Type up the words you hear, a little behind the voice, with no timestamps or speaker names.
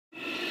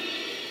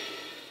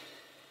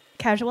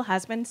Casual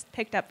has been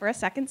picked up for a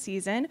second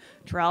season,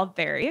 which we're all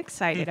very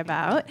excited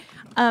about.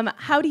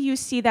 How do you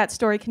see that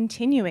story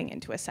continuing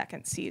into a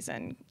second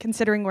season,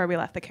 considering where we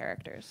left the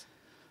characters?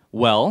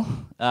 Well,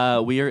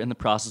 we are in the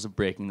process of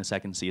breaking the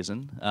second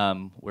season.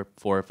 We're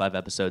 4 or 5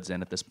 episodes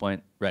in at this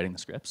point, writing the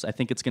scripts. I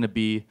think it's going to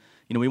be,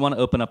 we want to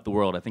open up the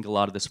world. I think a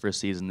lot of this first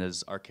season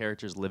is our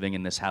characters living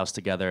in this house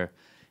together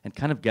and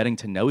kind of getting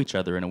to know each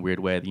other in a weird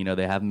way.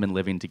 They haven't been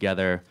living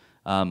together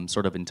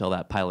sort of until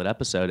that pilot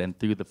episode. And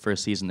through the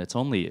first season, it's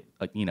only,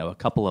 a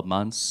couple of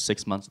months,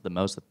 6 months at the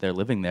most that they're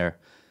living there.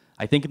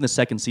 I think in the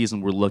second season,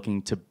 we're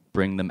looking to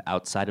bring them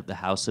outside of the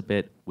house a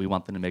bit. We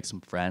want them to make some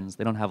friends.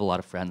 They don't have a lot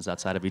of friends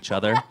outside of each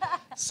other.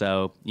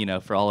 So,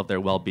 for all of their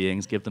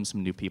well-beings, give them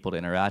some new people to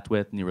interact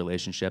with, new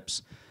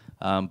relationships.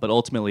 But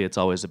ultimately, it's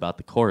always about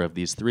the core of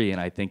these 3.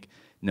 And I think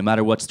no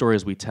matter what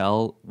stories we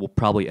tell, we'll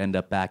probably end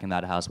up back in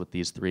that house with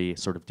these 3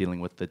 sort of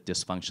dealing with the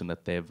dysfunction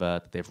that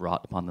they've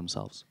wrought upon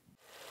themselves.